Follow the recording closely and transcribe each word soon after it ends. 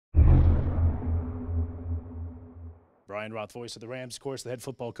Brian Roth, voice of the Rams, of course, the head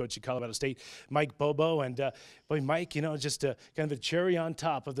football coach at Colorado State, Mike Bobo. And, boy, Mike, you know, just kind of a cherry on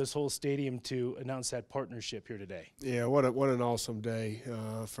top of this whole stadium to announce that partnership here today. Yeah, what an awesome day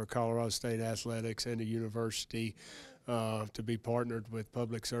for Colorado State athletics and the university to be partnered with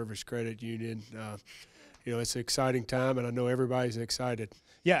Public Service Credit Union. You know, it's an exciting time, and I know everybody's excited.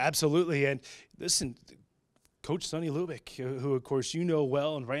 Yeah, absolutely. And listen, Coach Sonny Lubick, who of course you know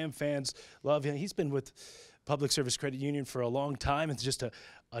well and Ram fans love him. He's been with Public Service Credit Union for a long time. It's just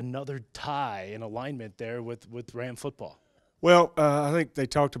another tie and alignment there with Ram football. Well, I think they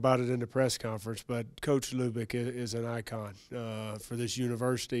talked about it in the press conference, but Coach Lubick is an icon for this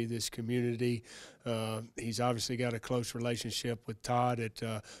university, this community. He's obviously got a close relationship with Todd at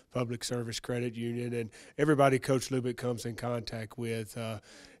Public Service Credit Union, and everybody Coach Lubick comes in contact with,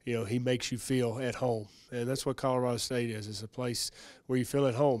 you know, he makes you feel at home, and that's what Colorado State is. It's a place where you feel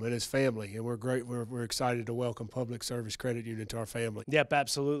at home, and it's family, and we're excited to welcome Public Service Credit Union to our family. Yep,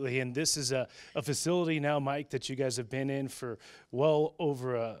 absolutely. And this is a facility now, Mike, that you guys have been in for well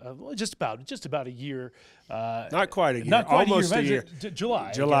over just about a year. Not quite a year. Not quite almost a year.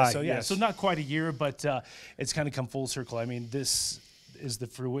 July. So yeah, yes. So not quite a year, but it's kind of come full circle. I mean, this is the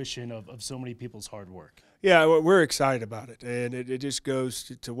fruition of so many people's hard work. Yeah, we're excited about it, and it just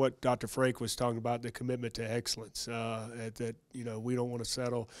goes to what Dr. Frank was talking about, the commitment to excellence, that, you know, we don't want to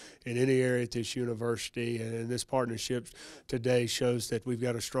settle in any area at this university, and this partnership today shows that we've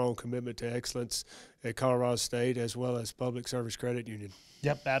got a strong commitment to excellence at Colorado State as well as Public Service Credit Union.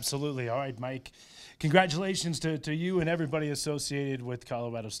 Yep, absolutely. All right, Mike, congratulations to you and everybody associated with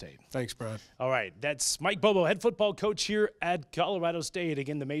Colorado State. Thanks, Brian. All right, that's Mike Bobo, head football coach here at Colorado State.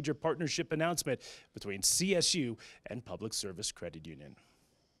 Again, the major partnership announcement between CSU and Public Service Credit Union.